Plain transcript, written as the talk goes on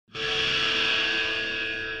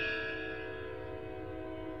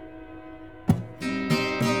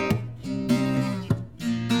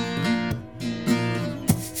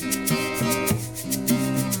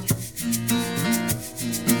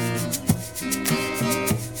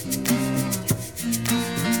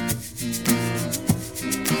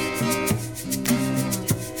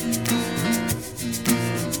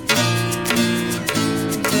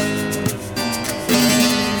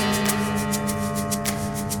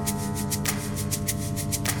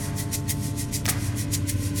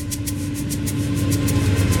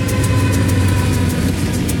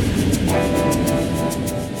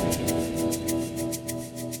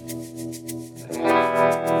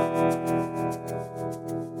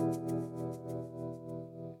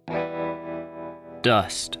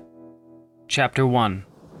Dust. Chapter 1.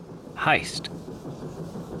 Heist.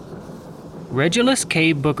 Regulus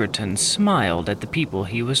K. Bookerton smiled at the people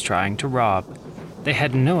he was trying to rob. They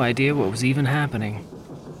had no idea what was even happening.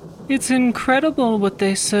 "It's incredible what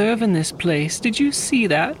they serve in this place. Did you see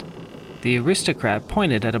that?" The aristocrat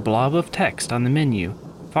pointed at a blob of text on the menu,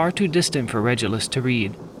 far too distant for Regulus to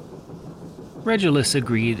read. Regulus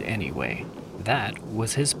agreed anyway. That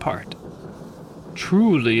was his part.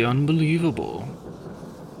 "Truly unbelievable."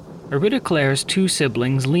 Iridoclare's two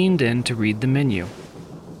siblings leaned in to read the menu.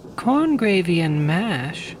 "Corn gravy and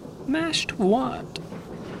mash? Mashed what?"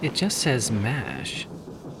 "It just says mash."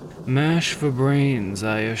 "Mash for brains,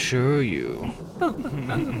 I assure you."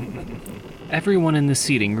 Everyone in the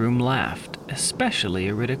seating room laughed, especially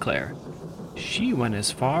Iridoclare. She went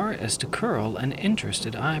as far as to curl an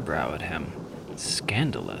interested eyebrow at him.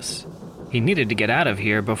 Scandalous. He needed to get out of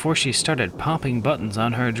here before she started popping buttons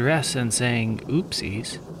on her dress and saying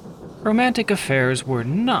oopsies. Romantic affairs were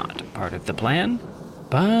not part of the plan,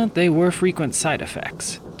 but they were frequent side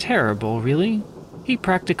effects. Terrible, really. He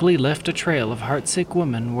practically left a trail of heartsick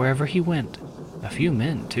women wherever he went. A few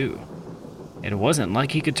men, too. It wasn't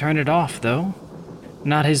like he could turn it off, though.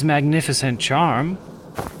 Not his magnificent charm.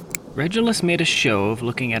 Regulus made a show of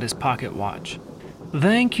looking at his pocket watch.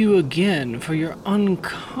 "Thank you again for your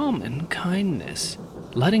uncommon kindness.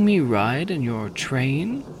 Letting me ride in your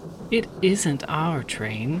train?" "It isn't our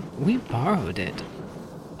train. We borrowed it."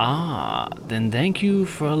 "Ah, then thank you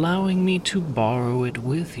for allowing me to borrow it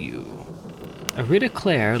with you."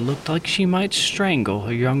 Iridoclare looked like she might strangle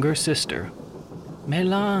her younger sister.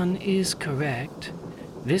 "Melan is correct.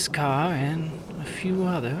 This car and a few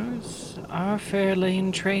others are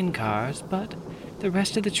Fairlane train cars, but the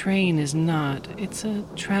rest of the train is not. It's a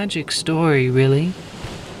tragic story, really."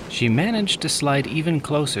 She managed to slide even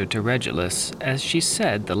closer to Regulus as she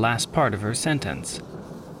said the last part of her sentence.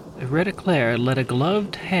 Iridoclare let a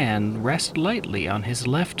gloved hand rest lightly on his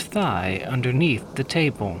left thigh underneath the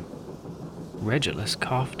table. Regulus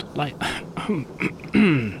coughed lightly.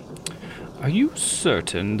 "Are you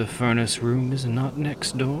certain the furnace room is not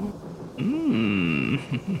next door?"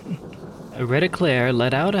 Iridoclare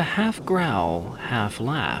let out a half growl, half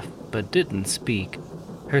laugh, but didn't speak.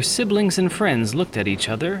 Her siblings and friends looked at each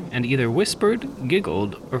other and either whispered,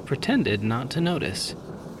 giggled, or pretended not to notice.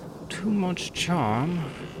 Too much charm.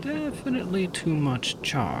 Definitely too much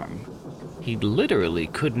charm. He literally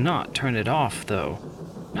could not turn it off, though.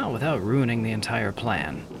 Not without ruining the entire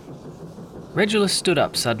plan. Regulus stood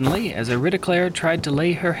up suddenly as Iridoclare tried to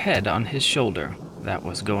lay her head on his shoulder. That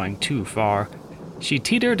was going too far. She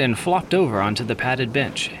teetered and flopped over onto the padded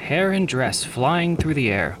bench, hair and dress flying through the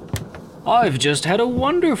air. "I've just had a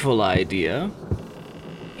wonderful idea."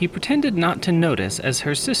 He pretended not to notice as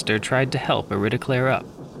her sister tried to help Iridoclare up.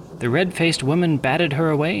 The red-faced woman batted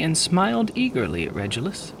her away and smiled eagerly at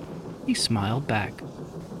Regulus. He smiled back.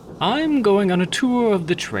 "I'm going on a tour of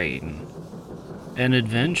the train." "An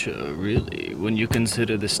adventure, really, when you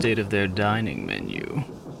consider the state of their dining menu."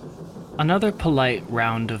 Another polite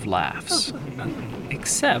round of laughs.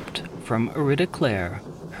 Except from Iridoclare.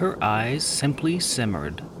 Her eyes simply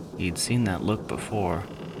simmered. He'd seen that look before.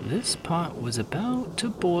 This pot was about to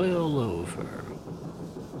boil over.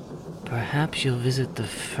 "Perhaps you'll visit the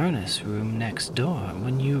furnace room next door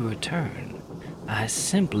when you return. I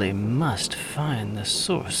simply must find the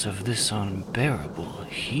source of this unbearable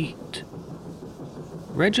heat."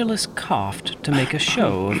 Regulus coughed to make a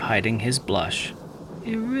show of hiding his blush.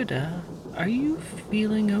 "Irida, are you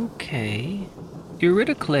feeling okay?"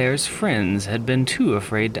 Iridoclare's friends had been too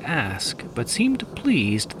afraid to ask, but seemed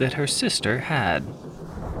pleased that her sister had.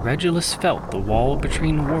 Regulus felt the wall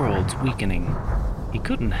between worlds weakening. He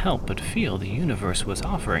couldn't help but feel the universe was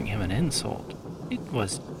offering him an insult. It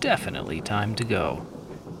was definitely time to go.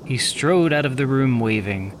 He strode out of the room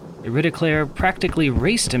waving. Iridoclare practically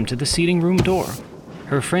raced him to the seating room door.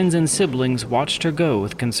 Her friends and siblings watched her go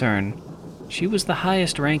with concern. She was the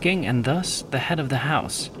highest ranking and thus the head of the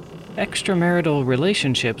house. Extramarital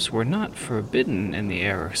relationships were not forbidden in the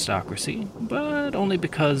aristocracy, but only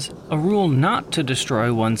because a rule not to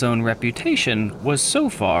destroy one's own reputation was so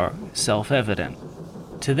far self-evident.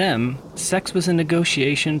 To them, sex was a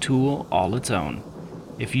negotiation tool all its own.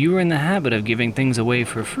 If you were in the habit of giving things away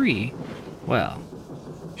for free, well,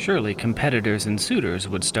 surely competitors and suitors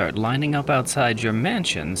would start lining up outside your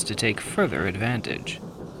mansions to take further advantage.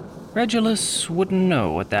 Regulus wouldn't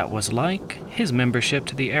know what that was like. His membership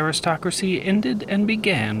to the aristocracy ended and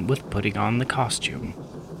began with putting on the costume.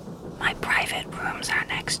 "My private rooms are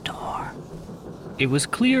next door." It was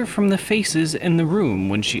clear from the faces in the room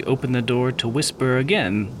when she opened the door to whisper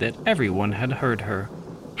again that everyone had heard her.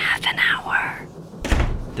 "Half an hour."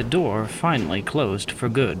 The door finally closed for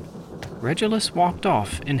good. Regulus walked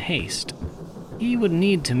off in haste. He would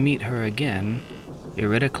need to meet her again.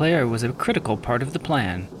 Irida Claire was a critical part of the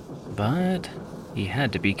plan, but he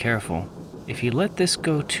had to be careful. If he let this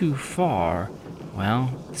go too far, well,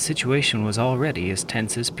 the situation was already as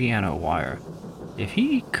tense as piano wire. If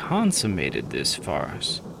he consummated this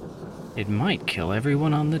farce, it might kill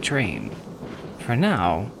everyone on the train. For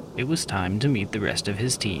now, it was time to meet the rest of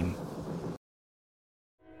his team.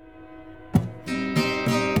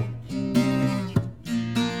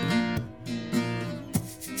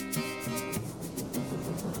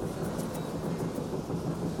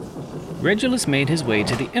 Regulus made his way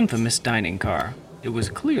to the infamous dining car. It was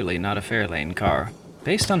clearly not a Fairlane car.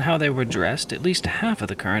 Based on how they were dressed, at least half of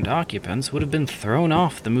the current occupants would have been thrown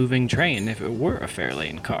off the moving train if it were a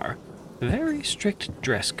Fairlane car. Very strict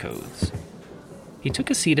dress codes. He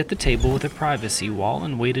took a seat at the table with a privacy wall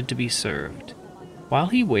and waited to be served. While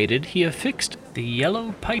he waited, he affixed the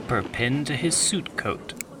yellow Piper pin to his suit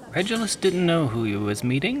coat. Regulus didn't know who he was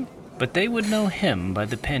meeting, but they would know him by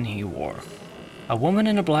the pin he wore. A woman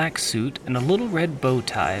in a black suit and a little red bow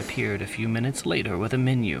tie appeared a few minutes later with a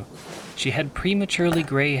menu. She had prematurely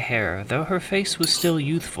gray hair, though her face was still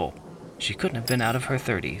youthful. She couldn't have been out of her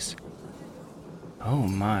 30s. "Oh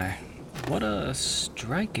my, what a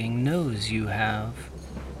striking nose you have.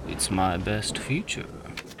 It's my best feature."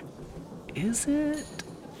 "Is it?"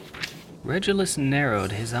 Regulus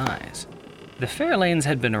narrowed his eyes. The Fairlanes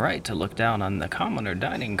had been right to look down on the commoner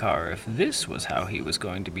dining car if this was how he was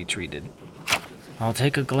going to be treated. "I'll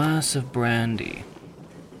take a glass of brandy."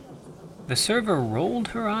 The server rolled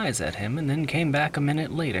her eyes at him and then came back a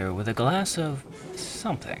minute later with a glass of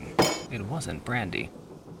something. It wasn't brandy.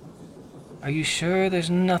 "Are you sure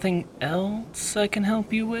there's nothing else I can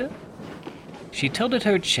help you with?" She tilted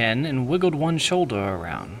her chin and wiggled one shoulder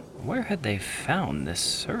around. Where had they found this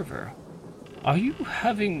server? "Are you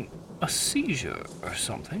having a seizure or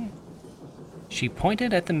something?" She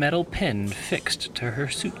pointed at the metal pin fixed to her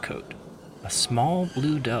suit coat. A small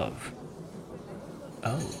blue dove.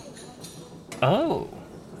 Oh,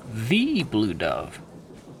 the blue dove.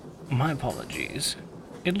 My apologies.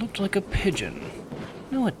 It looked like a pigeon.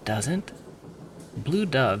 No, it doesn't. Blue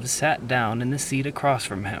Dove sat down in the seat across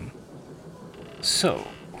from him. "So,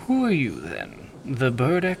 who are you then? The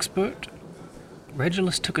bird expert?"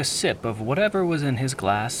 Regulus took a sip of whatever was in his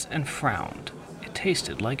glass and frowned. It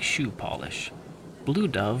tasted like shoe polish. Blue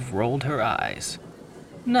Dove rolled her eyes.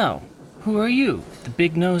 "No. Who are you? The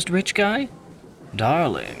big-nosed rich guy?"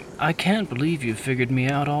 "Darling, I can't believe you've figured me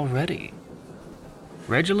out already."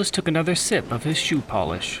 Regulus took another sip of his shoe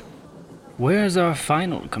polish. "Where's our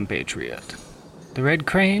final compatriot? The red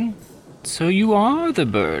crane? So you are the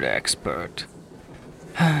bird expert."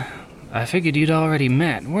 "I figured you'd already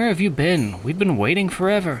met. Where have you been? We'd been waiting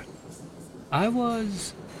forever." "I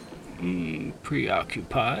was...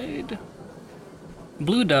 preoccupied."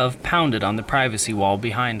 Blue Dove pounded on the privacy wall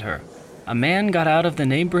behind her. A man got out of the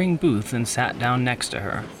neighboring booth and sat down next to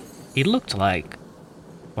her. He looked like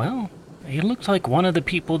one of the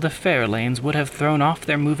people the Fairlanes would have thrown off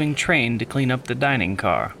their moving train to clean up the dining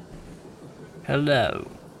car.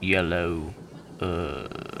 "Hello, Yellow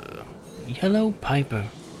Piper.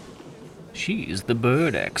 She's the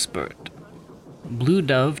bird expert." Blue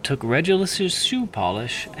Dove took Regulus's shoe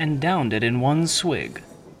polish and downed it in one swig.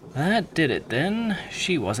 That did it then.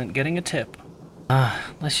 She wasn't getting a tip.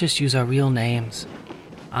 Let's just use our real names.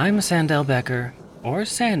 I'm Sandel Becker, or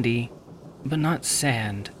Sandy, but not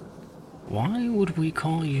Sand. Why would we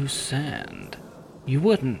call you Sand? You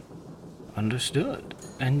wouldn't. Understood.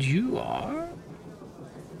 And you are?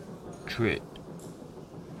 Trit.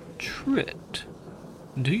 Trit.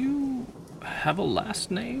 Do you have a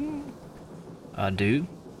last name? I do.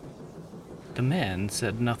 The man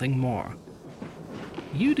said nothing more.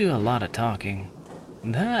 You do a lot of talking.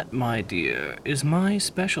 That, my dear, is my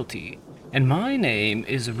specialty, and my name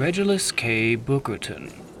is Regulus K.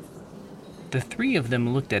 Bookerton. The three of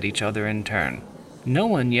them looked at each other in turn, no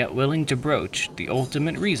one yet willing to broach the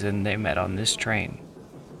ultimate reason they met on this train.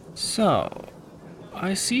 "So,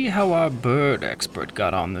 I see how our bird expert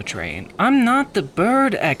got on the train." "I'm not the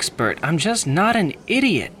bird expert. I'm just not an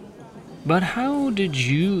idiot." "But how did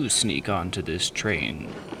you sneak onto this train?"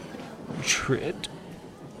 Trit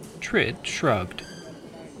shrugged.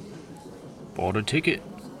 "Bought a ticket."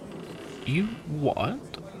 "You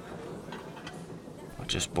what?" "I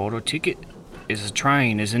just bought a ticket. It's a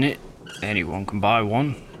train, isn't it? Anyone can buy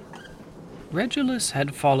one." Regulus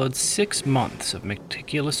had followed 6 months of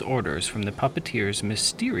meticulous orders from the puppeteer's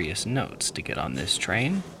mysterious notes to get on this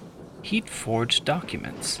train. He'd forged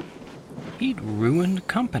documents. He'd ruined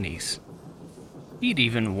companies. He'd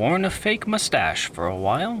even worn a fake mustache for a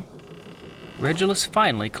while. Regulus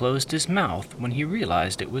finally closed his mouth when he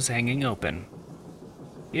realized it was hanging open.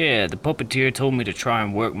 Yeah, the puppeteer told me to try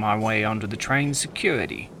and work my way onto the train's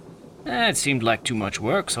security. It seemed like too much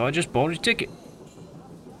work, so I just bought a ticket.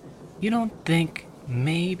 You don't think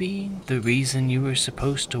maybe the reason you were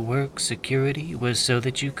supposed to work security was so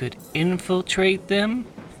that you could infiltrate them?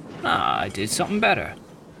 I did something better.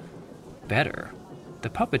 Better? The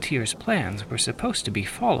puppeteer's plans were supposed to be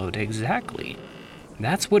followed exactly.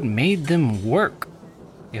 That's what made them work.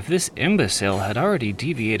 If this imbecile had already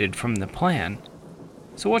deviated from the plan...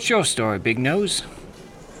 So what's your story, Big Nose?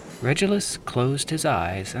 Regulus closed his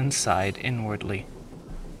eyes and sighed inwardly.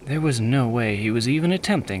 There was no way he was even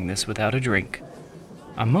attempting this without a drink.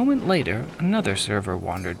 A moment later, another server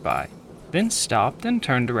wandered by, then stopped and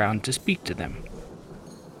turned around to speak to them.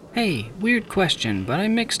 Hey, weird question, but I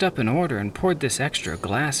mixed up an order and poured this extra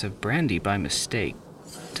glass of brandy by mistake.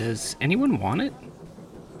 Does anyone want it?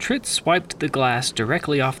 Trit swiped the glass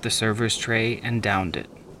directly off the server's tray and downed it.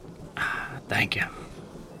 Thank you.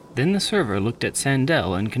 Then the server looked at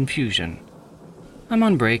Sandel in confusion. I'm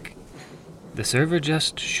on break. The server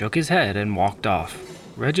just shook his head and walked off.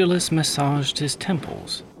 Regulus massaged his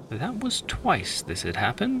temples. That was twice this had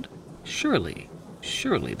happened. Surely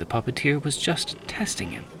the puppeteer was just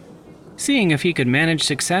testing him, seeing if he could manage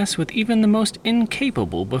success with even the most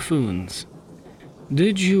incapable buffoons.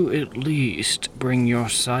 Did you at least bring your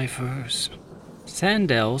ciphers?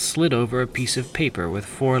 Sandel slid over a piece of paper with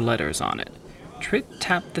 4 letters on it. Trit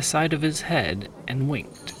tapped the side of his head and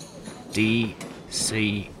winked. D-C-S-E.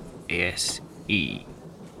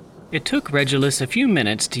 It took Regulus a few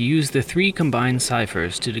minutes to use the 3 combined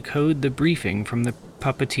ciphers to decode the briefing from the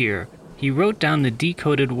puppeteer. He wrote down the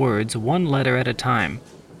decoded words 1 letter at a time.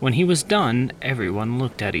 When he was done, everyone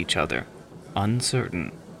looked at each other,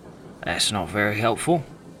 uncertain. That's not very helpful.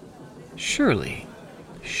 Surely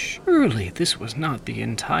this was not the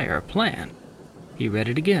entire plan. He read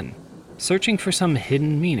it again, searching for some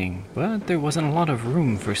hidden meaning, but there wasn't a lot of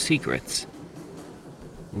room for secrets.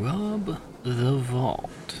 Rob the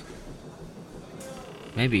vault.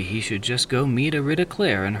 Maybe he should just go meet Arita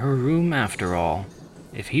Claire in her room after all.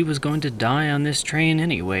 If he was going to die on this train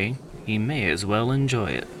anyway, he may as well enjoy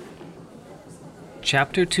it.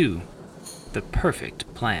 Chapter 2. The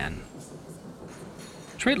Perfect Plan.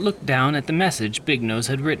 Trit looked down at the message Big Nose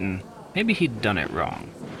had written. Maybe he'd done it wrong.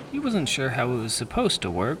 He wasn't sure how it was supposed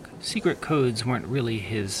to work. Secret codes weren't really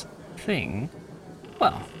his thing.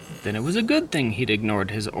 Well, then it was a good thing he'd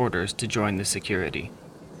ignored his orders to join the security.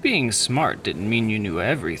 Being smart didn't mean you knew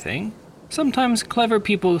everything. Sometimes clever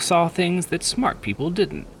people saw things that smart people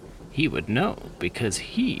didn't. He would know because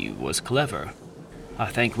he was clever. I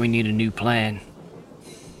think we need a new plan.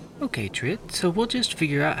 Okay, Trit, so we'll just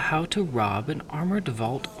figure out how to rob an armored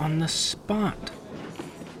vault on the spot.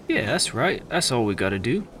 Yeah, that's right. That's all we gotta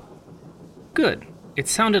do. Good. It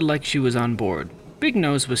sounded like she was on board. Big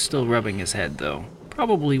Nose was still rubbing his head, though.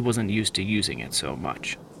 Probably wasn't used to using it so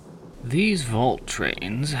much. These vault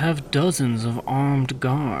trains have dozens of armed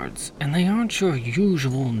guards, and they aren't your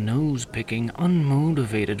usual nose-picking,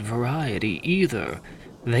 unmotivated variety either.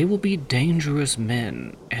 They will be dangerous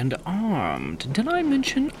men, and armed. Did I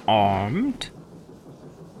mention armed?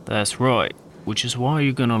 That's right, which is why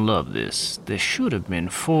you're gonna love this. There should have been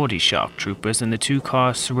 40 shock troopers in the 2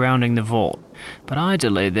 cars surrounding the vault, but I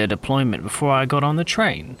delayed their deployment before I got on the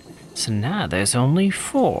train. So now there's only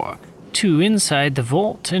 4. 2 inside the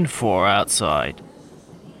vault and 4 outside.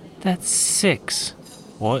 That's 6.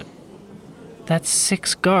 What? That's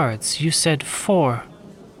 6 guards. You said 4.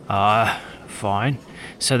 Fine.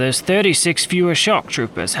 So there's 36 fewer shock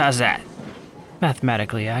troopers. How's that?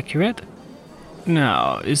 Mathematically accurate.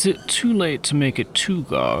 Now, is it too late to make it 2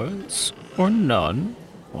 guards? Or none?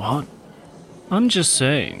 What? I'm just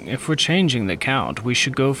saying, if we're changing the count, we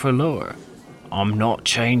should go for lower. I'm not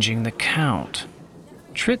changing the count.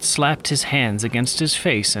 Trit slapped his hands against his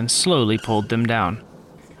face and slowly pulled them down.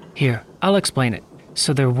 Here, I'll explain it.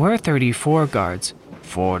 So there were 34 guards.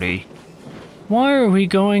 40. Why are we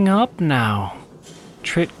going up now?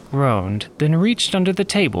 Trit groaned, then reached under the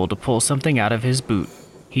table to pull something out of his boot.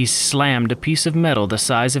 He slammed a piece of metal the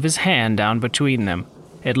size of his hand down between them.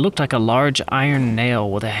 It looked like a large iron nail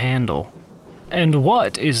with a handle. And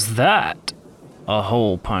what is that? A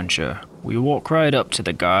hole puncher. We walk right up to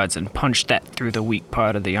the guards and punch that through the weak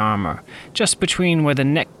part of the armor, just between where the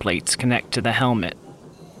neck plates connect to the helmet.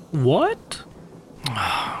 What?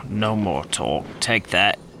 No more talk. Take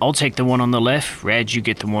that. I'll take the one on the left. Reg, you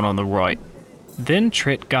get the one on the right. Then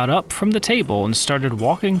Trit got up from the table and started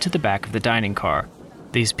walking to the back of the dining car.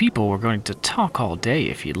 These people were going to talk all day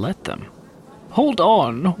if he'd let them. Hold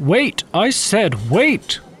on, wait, I said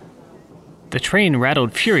wait! The train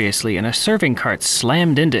rattled furiously and a serving cart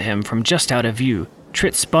slammed into him from just out of view.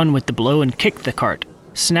 Trit spun with the blow and kicked the cart.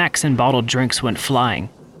 Snacks and bottled drinks went flying.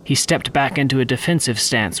 He stepped back into a defensive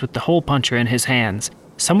stance with the hole puncher in his hands.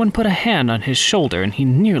 Someone put a hand on his shoulder and he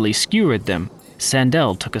nearly skewered them.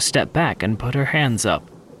 Sandel took a step back and put her hands up.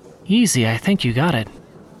 Easy, I think you got it.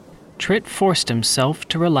 Trit forced himself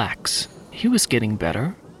to relax. He was getting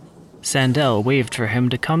better. Sandel waved for him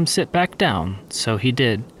to come sit back down, so he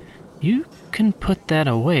did. You can put that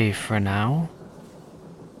away for now.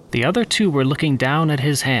 The other two were looking down at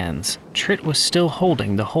his hands. Trit was still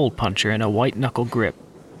holding the hole puncher in a white-knuckle grip.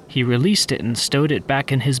 He released it and stowed it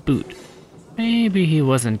back in his boot. Maybe he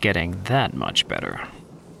wasn't getting that much better.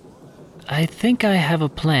 I think I have a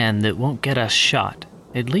plan that won't get us shot.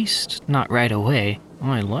 At least, not right away.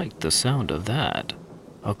 I like the sound of that.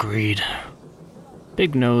 Agreed.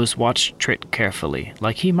 Big Nose watched Trit carefully,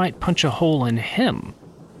 like he might punch a hole in him.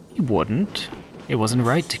 He wouldn't. It wasn't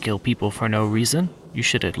right to kill people for no reason. You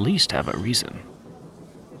should at least have a reason.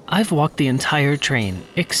 I've walked the entire train,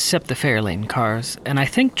 except the Fairlane cars, and I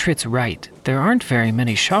think Trit's right. There aren't very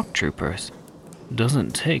many shock troopers.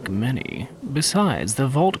 Doesn't take many. Besides, the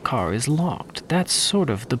vault car is locked. That's sort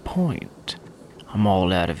of the point. I'm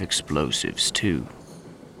all out of explosives, too.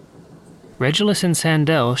 Regulus and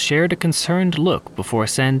Sandel shared a concerned look before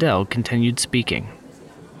Sandel continued speaking.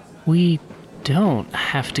 We don't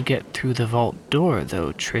have to get through the vault door,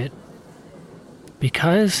 though, Trit.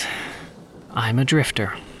 Because I'm a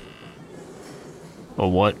drifter. A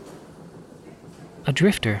what? A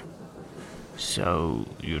drifter. So,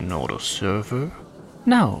 you're not a server?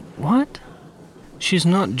 No, what? She's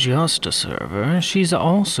not just a server, she's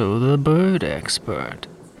also the bird expert.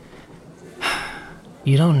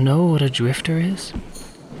 You don't know what a drifter is?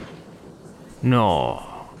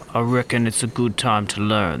 No, I reckon it's a good time to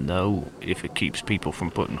learn, though, if it keeps people from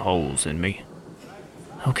putting holes in me.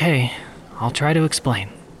 Okay, I'll try to explain.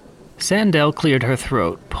 Sandel cleared her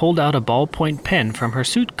throat, pulled out a ballpoint pen from her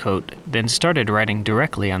suit coat, then started writing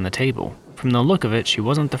directly on the table. From the look of it, she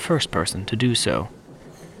wasn't the first person to do so.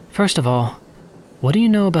 First of all, what do you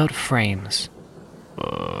know about frames?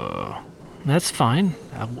 That's fine.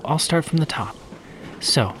 I'll start from the top.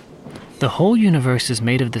 So, the whole universe is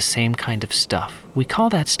made of the same kind of stuff. We call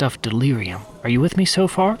that stuff delirium. Are you with me so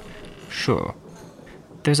far? Sure.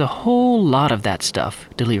 There's a whole lot of that stuff,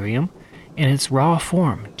 delirium, in its raw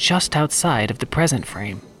form, just outside of the present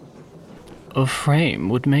frame. A frame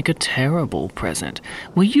would make a terrible present.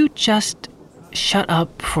 Will you just shut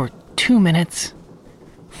up for 2 minutes?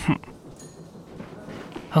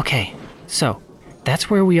 Okay, so that's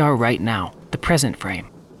where we are right now, the present frame.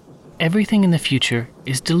 Everything in the future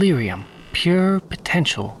is delirium, pure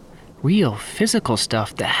potential, real physical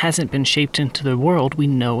stuff that hasn't been shaped into the world we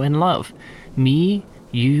know and love. Me,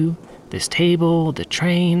 you, this table, the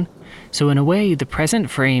train. So in a way, the present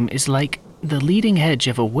frame is like the leading edge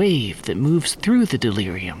of a wave that moves through the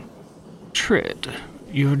delirium. Trit,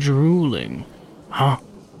 you're drooling. Huh?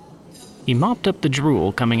 He mopped up the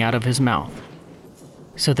drool coming out of his mouth.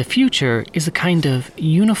 So the future is a kind of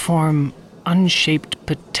uniform, unshaped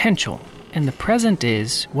potential, and the present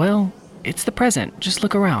is, well, it's the present, just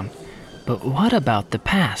look around. But what about the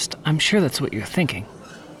past? I'm sure that's what you're thinking.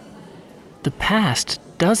 The past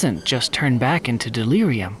doesn't just turn back into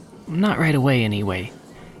delirium, not right away anyway.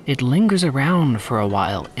 It lingers around for a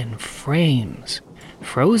while in frames,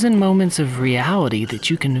 frozen moments of reality that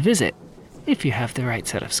you can visit, if you have the right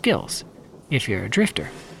set of skills, if you're a drifter,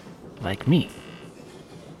 like me.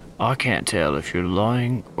 I can't tell if you're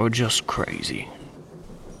lying or just crazy.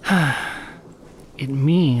 It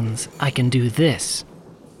means I can do this.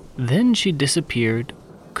 Then she disappeared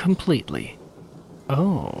completely.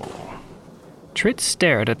 Oh. Trit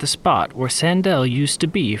stared at the spot where Sandel used to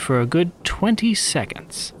be for a good 20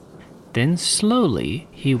 seconds. Then slowly,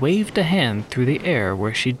 he waved a hand through the air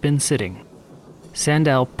where she'd been sitting.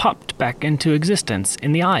 Sandel popped back into existence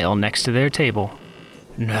in the aisle next to their table.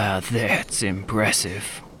 Now that's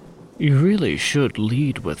impressive. You really should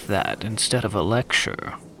lead with that instead of a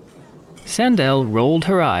lecture. Sandel rolled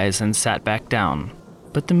her eyes and sat back down,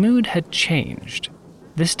 but the mood had changed.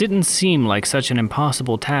 This didn't seem like such an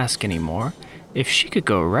impossible task anymore. If she could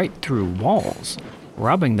go right through walls,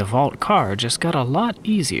 robbing the vault car just got a lot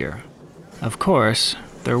easier. Of course,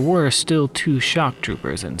 there were still 2 shock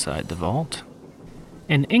troopers inside the vault.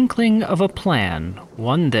 An inkling of a plan,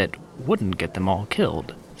 one that wouldn't get them all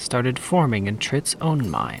killed, started forming in Trit's own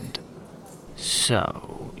mind.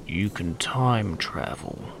 So, you can time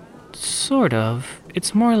travel. Sort of.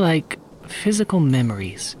 It's more like physical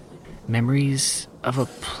memories. Memories of a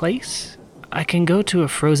place? I can go to a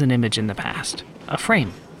frozen image in the past. A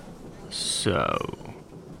frame. So,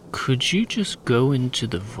 could you just go into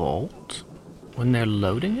the vault when they're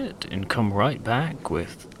loading it and come right back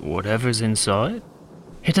with whatever's inside?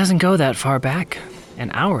 It doesn't go that far back.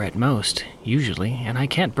 An hour at most, usually, and I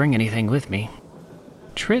can't bring anything with me.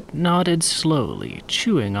 Trit nodded slowly,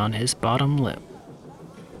 chewing on his bottom lip.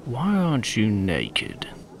 Why aren't you naked?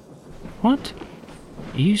 What?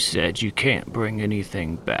 You said you can't bring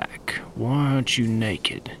anything back. Why aren't you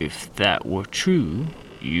naked? If that were true,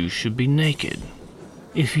 you should be naked.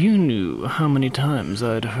 If you knew how many times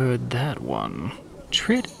I'd heard that one.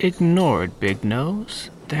 Trit ignored Big Nose.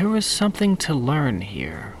 There was something to learn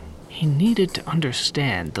here. He needed to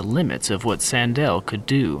understand the limits of what Sandel could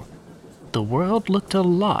do. The world looked a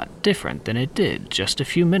lot different than it did just a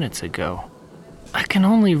few minutes ago. I can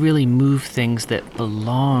only really move things that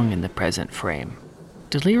belong in the present frame.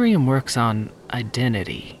 Delirium works on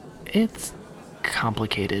identity. It's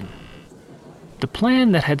complicated. The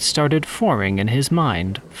plan that had started forming in his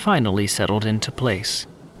mind finally settled into place.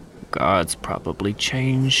 Guards probably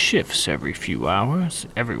change shifts every few hours.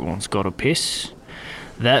 Everyone's got a piss.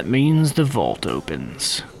 That means the vault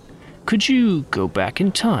opens. Could you go back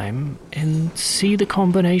in time and see the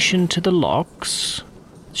combination to the locks?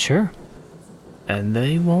 Sure. And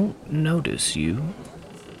they won't notice you.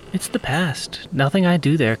 It's the past. Nothing I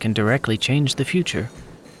do there can directly change the future.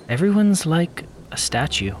 Everyone's like a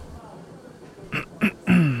statue.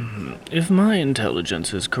 If my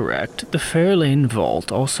intelligence is correct, the Fairlane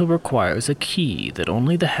Vault also requires a key that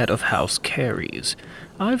only the head of house carries.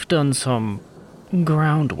 I've done some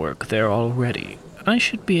groundwork there already. I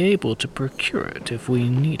should be able to procure it if we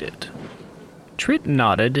need it. Trit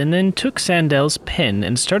nodded and then took Sandel's pen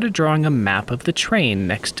and started drawing a map of the train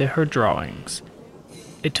next to her drawings.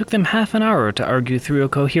 It took them half an hour to argue through a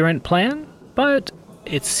coherent plan, but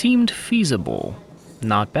it seemed feasible.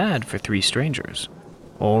 Not bad for 3 strangers.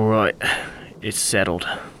 All right, it's settled.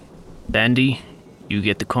 Bandy, you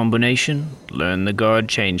get the combination, learn the guard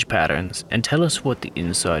change patterns, and tell us what the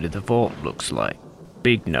inside of the vault looks like.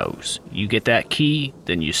 Big Nose, you get that key,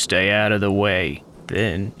 then you stay out of the way.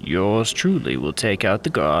 Then yours truly will take out the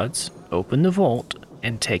guards, open the vault,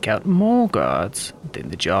 and take out more guards. Then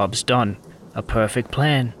the job's done. A perfect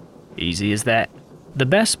plan. Easy as that. The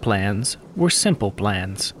best plans were simple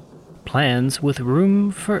plans. Plans with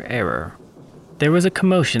room for error. There was a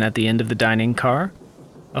commotion at the end of the dining car.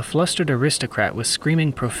 A flustered aristocrat was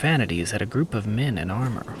screaming profanities at a group of men in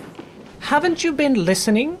armor. Haven't you been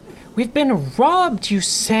listening? We've been robbed, you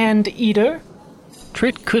sand eater!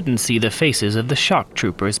 Trit couldn't see the faces of the shock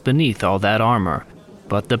troopers beneath all that armor,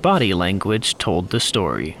 but the body language told the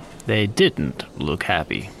story. They didn't look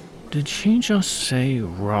happy. Did she just say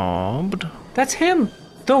robbed? That's him!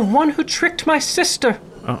 The one who tricked my sister!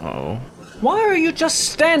 Uh-oh. Why are you just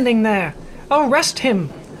standing there? Arrest him!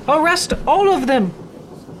 Arrest all of them!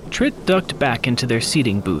 Trit ducked back into their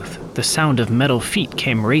seating booth. The sound of metal feet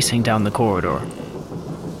came racing down the corridor.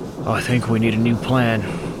 I think we need a new plan.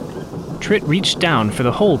 Trit reached down for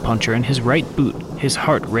the hole puncher in his right boot. His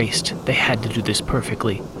heart raced. They had to do this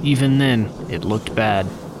perfectly. Even then, it looked bad.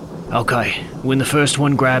 Okay, when the first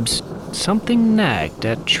one grabs... Something nagged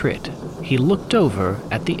at Trit. He looked over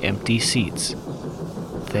at the empty seats.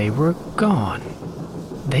 They were gone.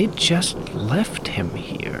 They'd just left him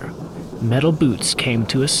here. Metal boots came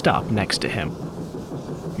to a stop next to him.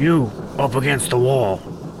 You, up against the wall.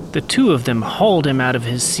 The 2 of them hauled him out of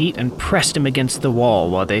his seat and pressed him against the wall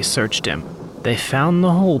while they searched him. They found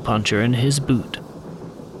the hole puncher in his boot.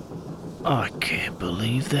 I can't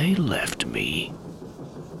believe they left me.